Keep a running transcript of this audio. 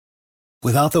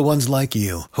Without the ones like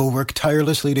you, who work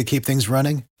tirelessly to keep things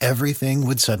running, everything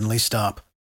would suddenly stop.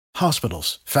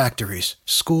 Hospitals, factories,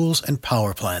 schools, and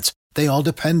power plants, they all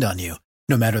depend on you.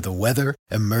 No matter the weather,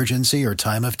 emergency, or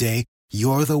time of day,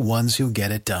 you're the ones who get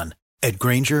it done. At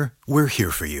Grainger, we're here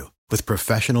for you with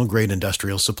professional-grade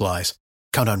industrial supplies.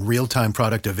 Count on real-time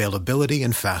product availability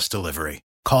and fast delivery.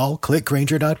 Call,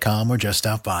 clickgrainger.com, or just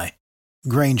stop by.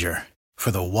 Grainger, for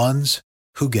the ones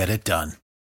who get it done.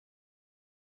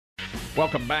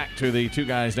 Welcome back to the Two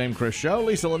Guys Named Chris show.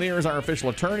 Lisa Lanier is our official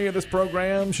attorney of this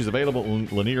program. She's available at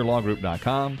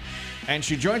lanierlawgroup.com. And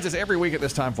she joins us every week at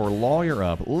this time for Lawyer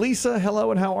Up. Lisa, hello,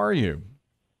 and how are you?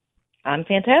 I'm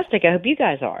fantastic. I hope you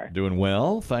guys are. Doing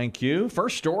well, thank you.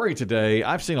 First story today.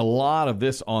 I've seen a lot of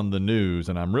this on the news,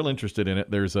 and I'm real interested in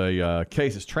it. There's a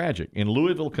case, it's tragic, in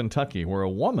Louisville, Kentucky, where a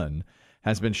woman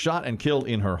has been shot and killed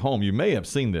in her home. You may have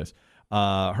seen this.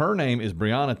 Her name is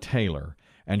Breonna Taylor,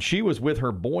 and she was with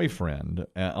her boyfriend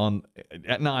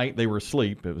at night. They were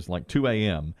asleep. It was like 2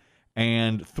 a.m.,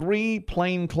 and 3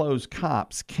 plainclothes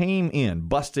cops came in,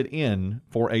 busted in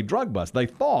for a drug bust. They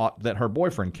thought that her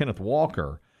boyfriend, Kenneth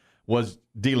Walker, was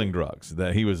dealing drugs,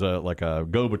 that he was like a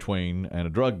go-between and a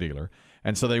drug dealer.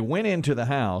 And so they went into the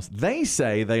house. They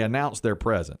say they announced their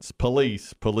presence,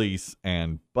 police,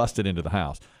 and busted into the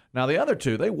house. Now, the other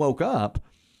 2, they woke up.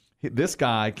 This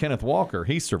guy, Kenneth Walker,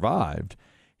 he survived.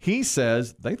 He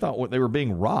says they thought they were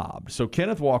being robbed. So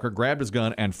Kenneth Walker grabbed his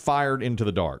gun and fired into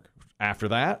the dark. After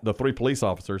that, the 3 police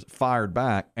officers fired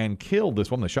back and killed this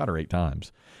woman. They shot her 8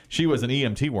 times. She was an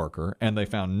EMT worker, and they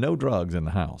found no drugs in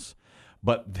the house.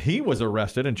 But he was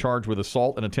arrested and charged with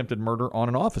assault and attempted murder on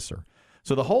an officer.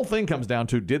 So the whole thing comes down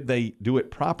to, did they do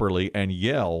it properly and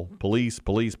yell, police,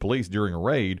 police, police during a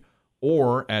raid?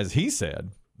 Or, as he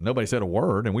said, nobody said a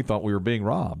word and we thought we were being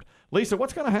robbed. Lisa,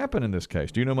 what's going to happen in this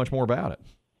case? Do you know much more about it?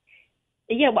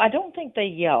 Yeah, well, I don't think they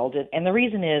yelled. And the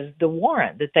reason is the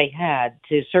warrant that they had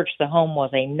to search the home was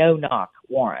a no-knock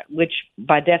warrant, which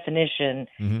by definition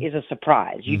is a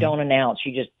surprise. You don't announce,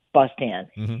 you just bust in.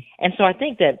 And so I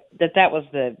think that was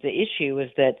the issue, is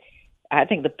that I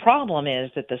think the problem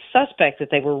is that the suspect that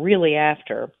they were really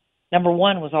after, number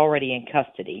one, was already in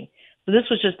custody. So this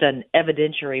was just an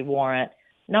evidentiary warrant,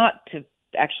 not to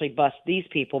actually bust these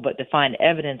people, but to find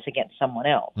evidence against someone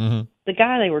else. The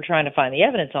guy they were trying to find the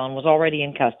evidence on was already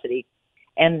in custody,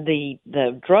 and the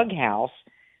drug house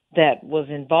that was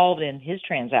involved in his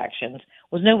transactions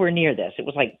was nowhere near this. It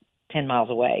was like 10 miles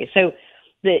away. So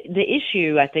the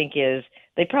issue, I think, is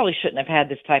they probably shouldn't have had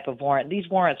this type of warrant. These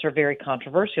warrants are very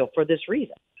controversial for this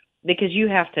reason, because you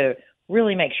have to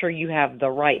really make sure you have the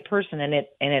right person, and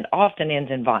it often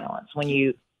ends in violence. When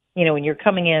when you're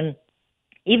coming in,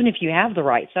 even if you have the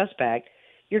right suspect,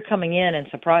 you're coming in and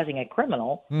surprising a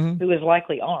criminal who is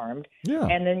likely armed,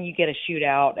 and then you get a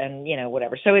shootout and,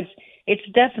 whatever. So it's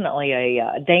definitely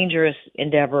a dangerous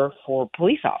endeavor for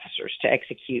police officers to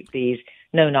execute these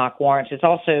no-knock warrants. It's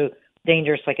also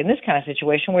dangerous, like in this kind of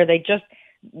situation, where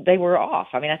they were off.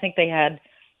 I mean, I think they had,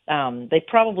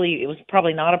 it was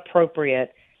probably not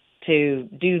appropriate to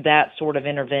do that sort of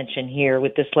intervention here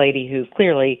with this lady who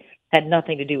clearly had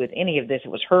nothing to do with any of this. It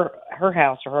was her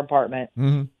house or her apartment.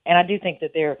 And I do think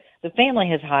that the family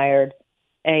has hired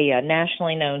a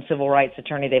nationally known civil rights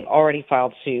attorney. They've already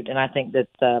filed suit, and I think that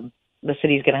the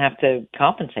city's going to have to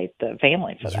compensate the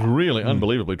family for that. It's really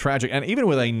unbelievably tragic. And even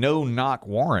with a no-knock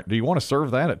warrant, do you want to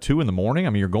serve that at 2 in the morning? I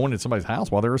mean, you're going to somebody's house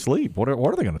while they're asleep. What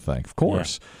are they going to think? Of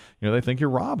course. They think you're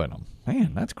robbing them.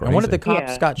 Man, that's crazy. And one of the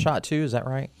cops got shot too, is that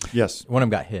right? Yes. One of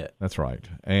them got hit. That's right.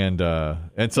 And so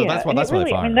that's why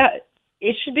they fired. I mean,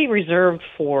 it should be reserved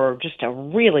for just a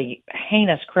really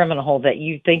heinous criminal that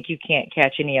you think you can't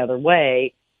catch any other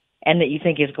way and that you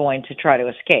think is going to try to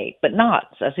escape, but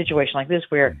not a situation like this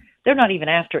where they're not even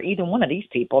after either one of these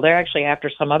people. They're actually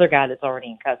after some other guy that's already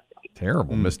in custody.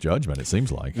 Terrible misjudgment, it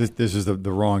seems like. This is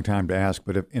the wrong time to ask,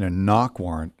 but if in a knock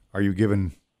warrant, are you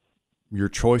given your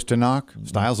choice to knock,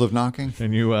 styles of knocking?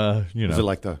 And you is it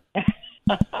like the...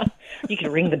 You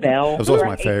can ring the bell. That was always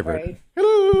my favorite. Right.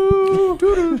 Hello.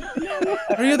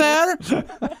 Are you there?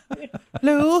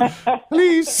 Hello?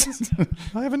 Police.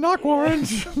 I have a knock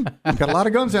warrant. Got a lot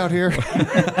of guns out here.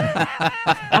 I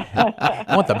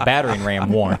want the battering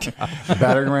ram warrant.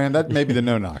 Battering ram, that may be the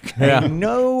no-knock. Yeah.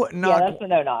 No-knock. Yeah, that's the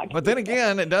no-knock. But then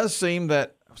again, it does seem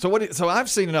that... So I've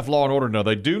seen enough Law and Order to know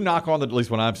they do knock on at least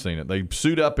when I've seen it. They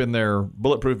suit up in their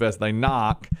bulletproof vest, they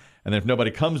knock, and then if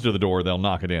nobody comes to the door, they'll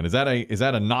knock it in. Is that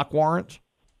a knock warrant?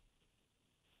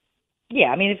 Yeah,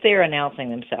 I mean, if they're announcing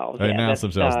themselves. They announce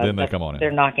themselves, then they come on in.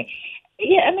 They're knocking.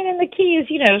 Yeah, I mean, and the key is,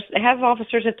 have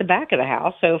officers at the back of the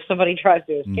house, so if somebody tries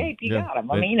to escape, you got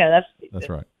them. I mean, that's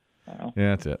right. So, Yeah,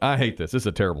 that's it. I hate this. This is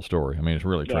a terrible story. I mean, it's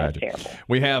really tragic. It's terrible.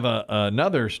 We have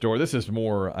another story. This is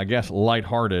more, I guess,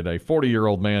 lighthearted. A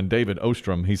 40-year-old man, David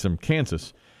Ostrom, he's from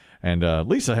Kansas. And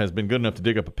Lisa has been good enough to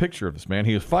dig up a picture of this man.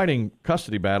 He is fighting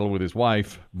custody battle with his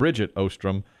wife, Bridget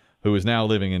Ostrom, who is now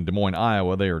living in Des Moines,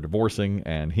 Iowa. They are divorcing,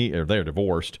 and they're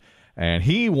divorced. And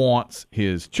he wants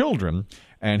his children,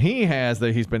 and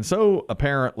he's been so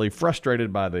apparently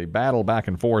frustrated by the battle back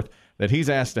and forth that he's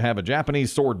asked to have a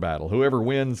Japanese sword battle. Whoever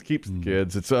wins keeps the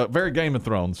kids. It's a very Game of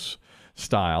Thrones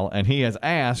style, and he has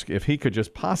asked if he could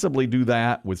just possibly do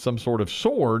that with some sort of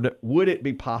sword. Would it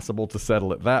be possible to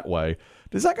settle it that way?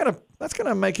 That's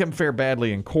gonna make him fare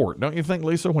badly in court, don't you think,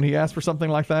 Lisa, when he asked for something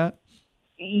like that?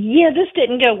 Yeah, this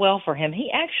didn't go well for him.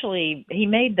 He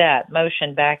made that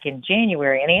motion back in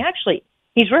January, and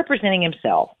he's representing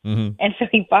himself. Mm-hmm. And so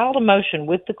he filed a motion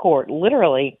with the court,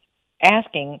 literally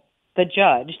asking the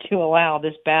judge to allow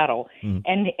this battle. Mm.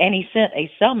 And he sent a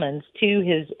summons to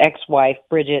his ex-wife,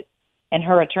 Bridget, and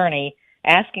her attorney,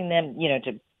 asking them,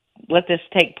 to let this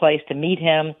take place, to meet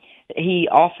him. He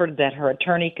offered that her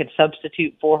attorney could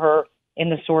substitute for her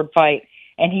in the sword fight.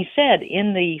 And he said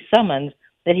in the summons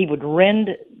that he would rend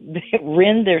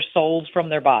their souls from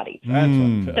their bodies.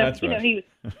 That's So, right.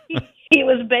 he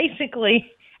was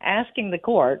basically asking the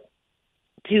court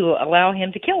to allow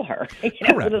him to kill her,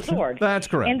 with a sword. That's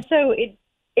correct. And so it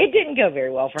didn't go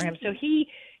very well for him. So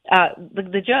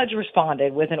the judge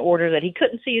responded with an order that he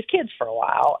couldn't see his kids for a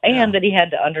while, and that he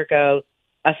had to undergo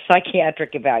a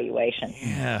psychiatric evaluation.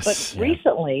 Yes. But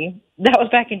recently, that was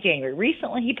back in January.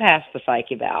 Recently, he passed the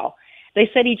psych eval. They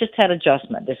said he just had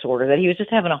adjustment disorder, that he was just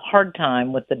having a hard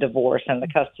time with the divorce and the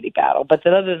custody battle, but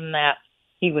that other than that,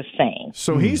 he was sane.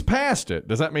 So he's passed it.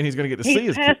 Does that mean he's going to get to see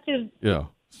his kids? Yeah.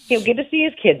 He'll get to see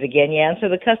his kids again, and so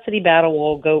the custody battle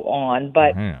will go on,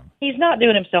 but he's not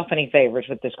doing himself any favors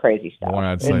with this crazy stuff. Boy,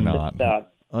 I'd say not. Just,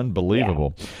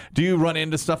 unbelievable. Yeah. Do you run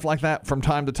into stuff like that from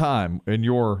time to time in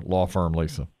your law firm,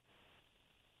 Lisa?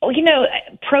 Well,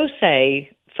 pro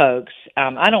se folks,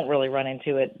 I don't really run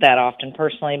into it that often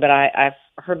personally, but I've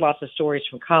heard lots of stories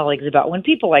from colleagues about when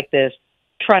people like this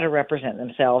try to represent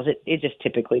themselves, it just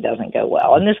typically doesn't go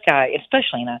well. And this guy,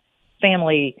 especially in a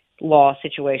family law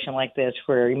situation like this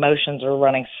where emotions are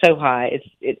running so high,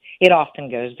 it often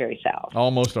goes very south.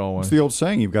 Almost always. It's the old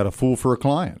saying, you've got a fool for a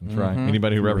client. That's right.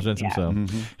 Anybody who represents himself.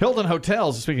 Hilton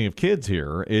Hotels, speaking of kids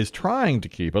here, is trying to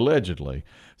keep, allegedly,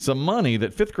 some money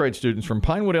that fifth-grade students from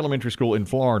Pinewood Elementary School in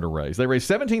Florida raised. They raised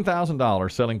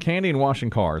 $17,000 selling candy and washing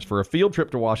cars for a field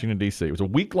trip to Washington, D.C. It was a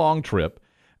week-long trip,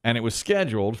 and it was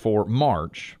scheduled for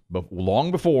March,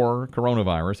 long before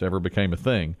coronavirus ever became a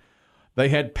thing. They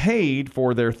had paid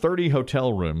for their 30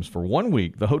 hotel rooms for 1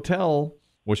 week. The hotel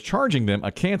was charging them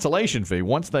a cancellation fee.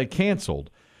 Once they canceled,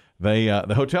 the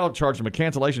hotel charged them a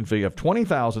cancellation fee of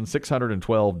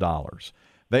 $20,612.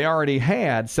 They already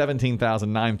had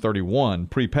 $17,931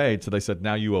 prepaid, so they said,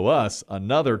 now you owe us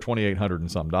another $2,800 and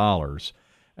some dollars.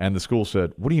 And the school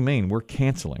said, what do you mean? We're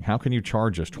canceling. How can you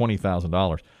charge us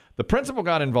 $20,000? The principal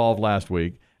got involved last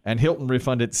week, and Hilton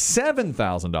refunded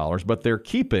 $7,000, but they're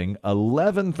keeping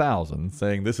 $11,000,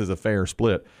 saying this is a fair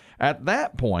split. At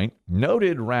that point,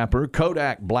 noted rapper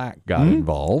Kodak Black got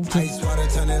involved.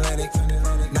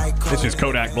 This is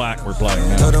Kodak Black we're playing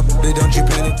now.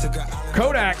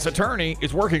 Kodak's attorney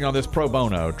is working on this pro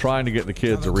bono, trying to get the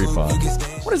kids a refund.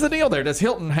 What is the deal there? Does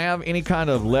Hilton have any kind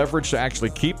of leverage to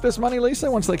actually keep this money, Lisa,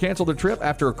 once they cancel their trip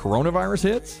after coronavirus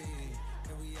hits?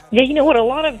 Yeah, what a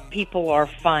lot of people are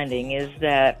finding is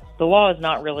that the law is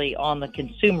not really on the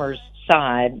consumer's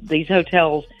side. These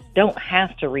hotels don't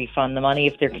have to refund the money.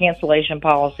 If their cancellation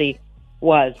policy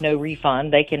was no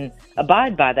refund, they can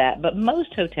abide by that. But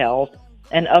most hotels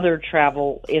and other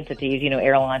travel entities,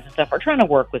 airlines and stuff, are trying to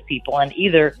work with people and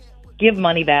either give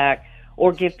money back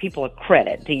or give people a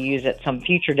credit to use at some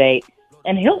future date.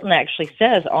 And Hilton actually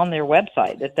says on their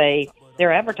website that they're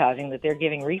advertising that they're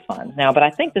giving refunds now. But I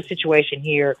think the situation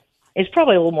here is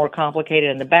probably a little more complicated,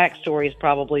 and the backstory is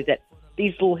probably that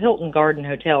these little Hilton Garden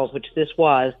hotels, which this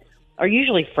was, are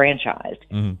usually franchised.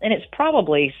 And it's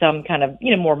probably some kind of,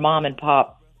 more mom and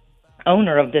pop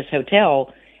owner of this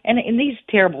hotel. And in these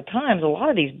terrible times, a lot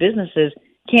of these businesses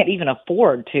can't even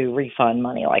afford to refund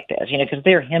money like this, because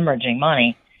they're hemorrhaging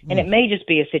money. And it may just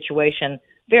be a situation,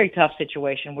 very tough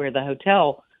situation, where the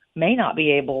hotel may not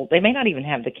even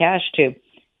have the cash to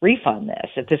refund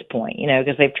this at this point,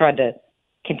 because they've tried to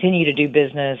continue to do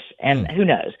business, and who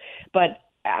knows. But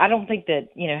I don't think that,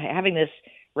 having this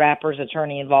rapper's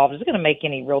attorney involved is going to make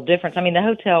any real difference. I mean, the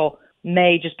hotel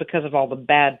may, just because of all the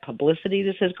bad publicity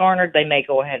this has garnered, they may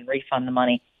go ahead and refund the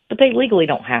money, but they legally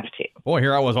don't have to. Boy,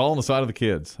 here I was all on the side of the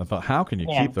kids. I thought, how can you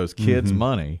keep those kids'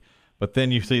 money? But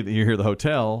then you hear the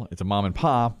hotel, it's a mom and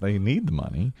pop, they need the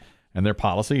money, and their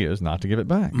policy is not to give it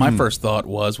back. My first thought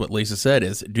was what Lisa said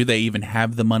is, do they even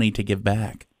have the money to give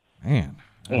back? Man.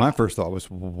 My first thought was,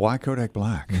 why Kodak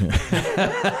Black?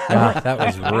 Yeah, that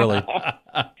was really.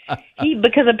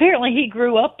 Because apparently he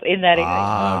grew up in that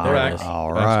area. Correct.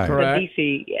 All That's right. correct.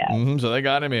 DC, yeah. So they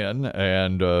got him in,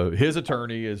 and his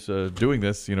attorney is doing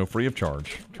this, free of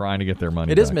charge, trying to get their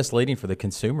money It back. is misleading for the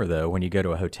consumer, though, when you go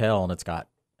to a hotel and it's got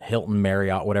Hilton,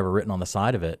 Marriott, whatever written on the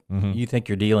side of it. You think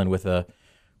you're dealing with a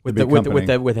big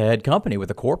company. with a head company, with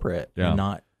a corporate, Yeah. and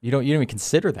not you don't even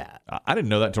consider that. I didn't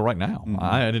know that until right now.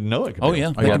 I didn't know it could Oh, be. yeah.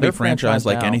 Oh, They yeah, can be they're franchised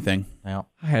like now. anything. Now,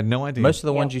 I had no idea. most of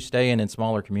the ones you stay in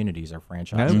smaller communities are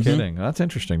franchised. No kidding. That's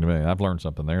interesting to me. I've learned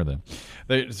something there then.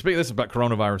 This is about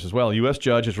coronavirus as well. A U.S.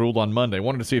 judge has ruled on Monday.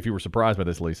 Wanted to see if you were surprised by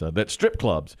this, Lisa, that strip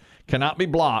clubs cannot be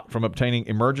blocked from obtaining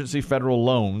emergency federal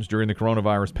loans during the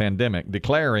coronavirus pandemic,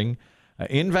 declaring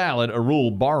invalid a rule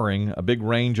barring a big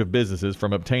range of businesses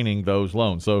from obtaining those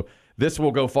loans. So this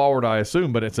will go forward, I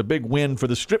assume, but it's a big win for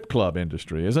the strip club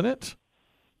industry, isn't it?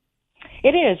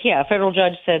 It is, yeah. A federal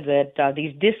judge said that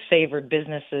these disfavored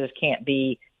businesses can't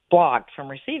be blocked from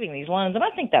receiving these loans, and I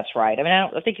think that's right. I mean,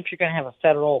 I think if you're going to have a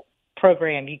federal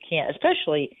program, you can't,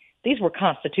 especially these were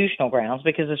constitutional grounds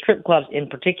because the strip clubs in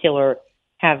particular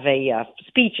have a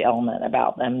speech element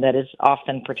about them that is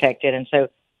often protected, and so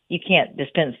you can't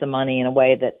dispense the money in a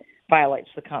way that violates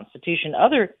the Constitution.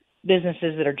 Other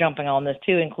businesses that are jumping on this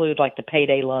too include like the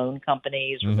payday loan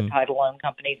companies or the title loan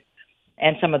companies,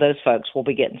 and some of those folks will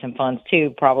be getting some funds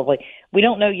too, probably. We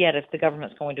don't know yet if the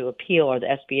government's going to appeal or the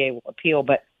SBA will appeal,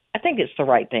 but I think it's the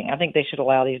right thing. I think they should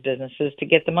allow these businesses to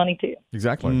get the money too.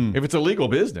 Exactly. If it's a legal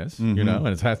business, and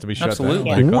it has to be shut Absolutely.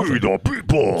 down. We the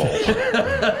people.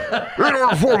 In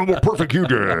order for the perfect you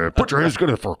did. Put your hands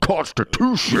together for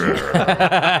Constitution.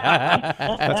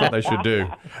 That's what they should do.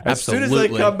 As soon as they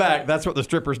Absolutely. come back, that's what the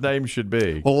stripper's name should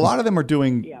be. Well, a lot of them are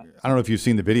doing, I don't know if you've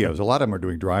seen the videos, a lot of them are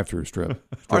doing drive-through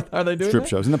Are they doing strip that?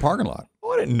 shows in the parking lot.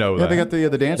 Oh, I didn't know Yeah, that. they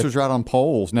got the dancers are out on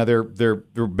poles. Now they're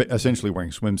essentially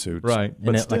wearing swimsuits. Right. Isn't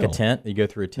But it like a still. tent? You go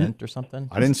through a tent or something?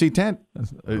 I didn't see tent. It's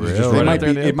just It right might out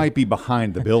there be in the it might be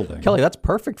behind the building. Kelly, that's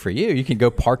perfect for you. You can go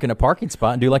park in a parking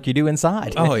spot and do like you do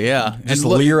inside. Oh, yeah. Just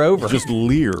look- leer over. Just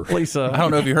leer. Lisa. I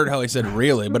don't know if you heard how he said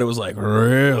really, but it was like,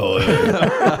 really?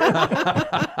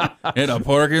 In a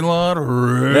parking lot?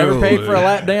 Really? Never paid for a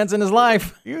lap dance in his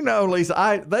life.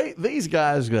 Lisa, these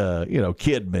guys,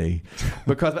 kid me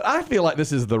because I feel like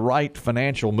this is the right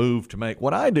financial move to make.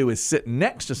 What I do is sit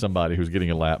next to somebody who's getting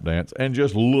a lap dance and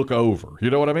just look over. You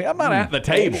know what I mean? I'm not at the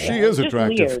table. She is Just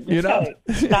attractive. leer,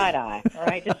 just side eye, all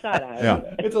right? Just side eye. Yeah.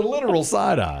 It's a literal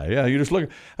side eye. Yeah, you just look.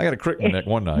 I got a crick in my neck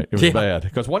one night. It was Yeah. bad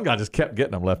because one guy just kept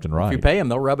getting them left and right. If you pay them,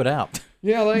 they'll rub it out.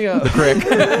 Yeah, they. The crick.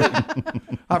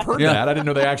 I've heard that. I didn't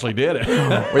know they actually did it.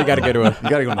 Or you got to go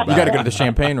to the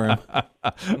champagne room.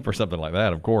 For something like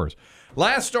that, of course.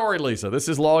 Last story, Lisa. This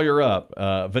is Lawyer Up.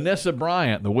 Vanessa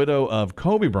Bryant, the widow of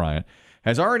Kobe Bryant,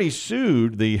 has already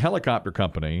sued the helicopter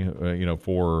company,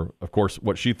 for, of course,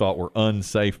 what she thought were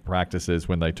unsafe practices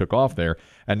when they took off there.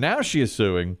 And now she is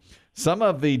suing some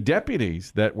of the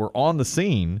deputies that were on the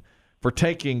scene for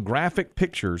taking graphic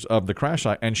pictures of the crash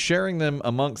site and sharing them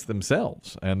amongst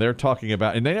themselves. And they're talking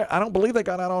about, I don't believe they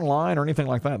got out online or anything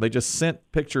like that. They just sent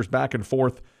pictures back and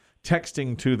forth,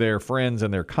 texting to their friends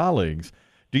and their colleagues.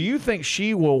 Do you think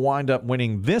she will wind up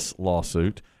winning this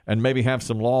lawsuit and maybe have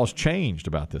some laws changed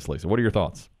about this, Lisa? What are your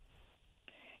thoughts?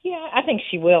 Yeah, I think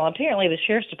she will. Apparently, the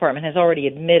sheriff's department has already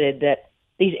admitted that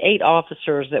these 8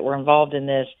 officers that were involved in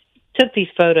this took these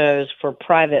photos for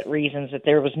private reasons, that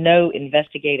there was no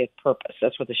investigative purpose.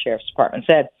 That's what the sheriff's department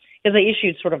said, because they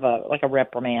issued sort of a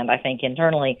reprimand, I think,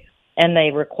 internally, and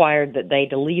they required that they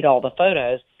delete all the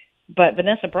photos. But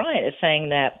Vanessa Bryant is saying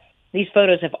that these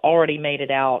photos have already made it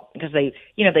out because they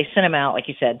sent them out, like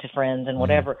you said, to friends and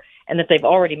whatever, and that they've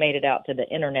already made it out to the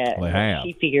internet. They and have.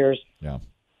 She figures Yeah.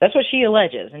 that's what she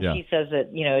alleges, and Yeah. she says that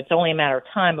it's only a matter of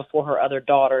time before her other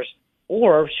daughters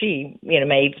or she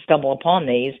may stumble upon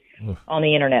these on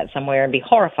the internet somewhere and be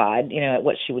horrified at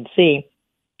what she would see.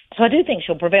 So I do think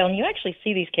she'll prevail, and you actually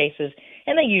see these cases,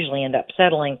 and they usually end up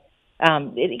settling.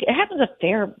 It happens a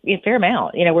fair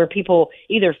amount, where people,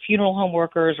 either funeral home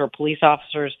workers or police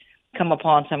officers, come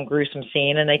upon some gruesome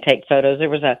scene and they take photos. There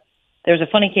was a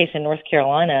funny case in North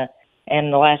Carolina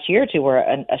in the last year or two where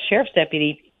a sheriff's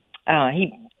deputy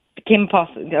he came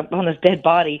upon this dead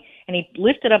body and he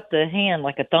lifted up the hand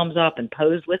like a thumbs up and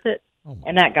posed with it,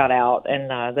 and that got out, and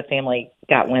the family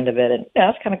got wind of it, and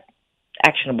that's kind of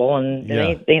actionable, and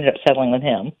Yeah. they ended up settling with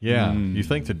him. Yeah, you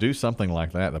think to do something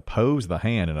like that, to pose the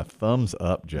hand in a thumbs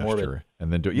up gesture, Morbid.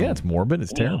 and then do it's morbid,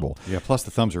 it's terrible. Yeah, plus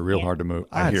the thumbs are real hard to move.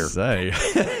 I I'd hear. say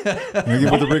You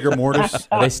get with the rigor mortis,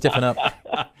 They stiffen up.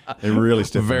 they really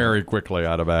stiffen. very quickly,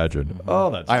 I'd imagine. Oh,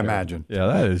 that's I terrible. imagine. Yeah,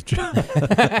 that is.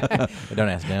 Don't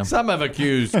ask them. Some have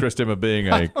accused Christim of being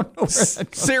a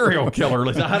serial killer.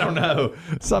 I don't know.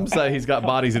 Some say he's got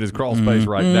bodies in his crawl space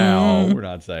right now. We're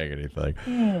not saying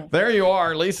anything. There you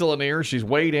are, Lisa Lanier. She's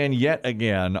weighed in yet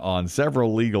again on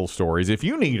several legal stories. If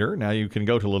you need her, now you can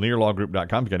go to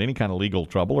lanierlawgroup.com. If you've got any kind of legal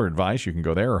trouble or advice, you can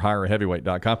go there, or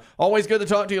hireaheavyweight.com. Always good to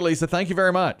talk to you, Lisa. Thank you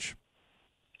very much.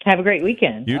 Have a great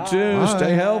weekend. You too.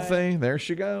 Stay healthy. There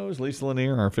she goes, Lisa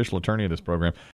Lanier, our official attorney of this program.